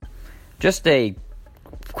Just a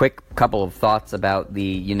quick couple of thoughts about the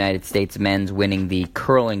United States men's winning the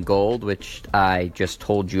curling gold, which I just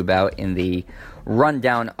told you about in the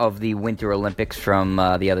rundown of the Winter Olympics from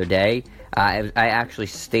the other day. I actually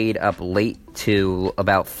stayed up late to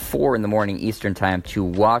about 4 in the morning Eastern time to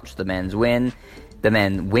watch the men win,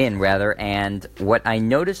 and what I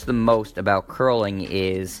noticed the most about curling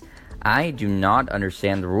is I do not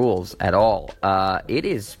understand the rules at all. It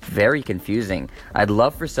is very confusing. I'd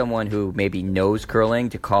love for someone who maybe knows curling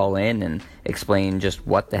to call in and explain just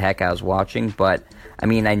what the heck I was watching, but I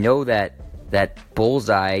mean, I know that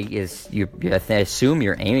bullseye is, I assume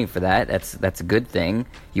you're aiming for that. That's a good thing.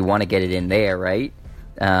 You want to get it in there, right?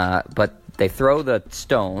 But they throw the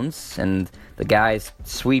stones, and the guys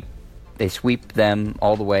sweep them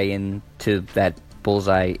all the way into that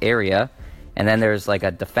bullseye area. And then there's like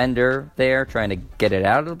a defender there trying to get it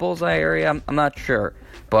out of the bullseye area. I'm not sure,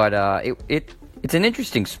 but it's an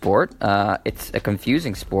interesting sport. It's a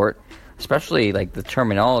confusing sport, especially like the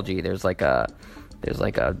terminology. There's like a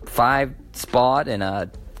 5 spot and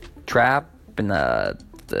a trap and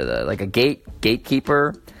like a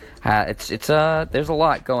gatekeeper. There's a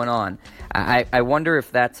lot going on. I wonder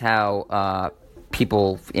if that's how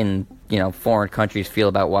people in foreign countries feel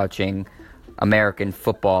about watching American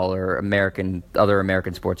football or other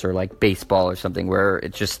American sports, or like baseball or something, where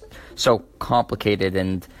it's just so complicated,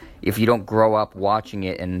 and if you don't grow up watching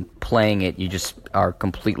it and playing it, you just are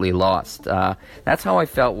completely lost. That's how I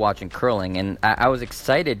felt watching curling, and I was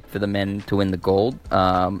excited for the men to win the gold,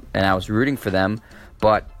 and I was rooting for them,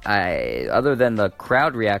 but other than the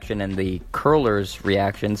crowd reaction and the curlers'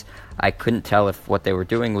 reactions, I couldn't tell if what they were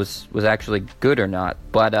doing was actually good or not.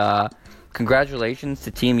 But congratulations to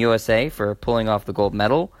Team USA for pulling off the gold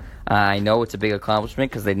medal. I know it's a big accomplishment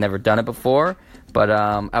because they've never done it before, but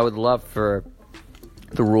I would love for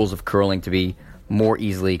the rules of curling to be more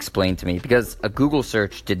easily explained to me, because a Google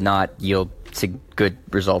search did not yield good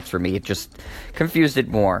results for me. It just confused it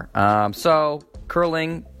more. So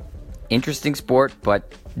curling, interesting sport,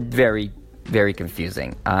 but very, very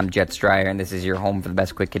confusing. I'm Jet Stryer, and this is your home for the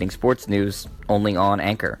best quick-hitting sports news, only on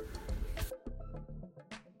Anchor.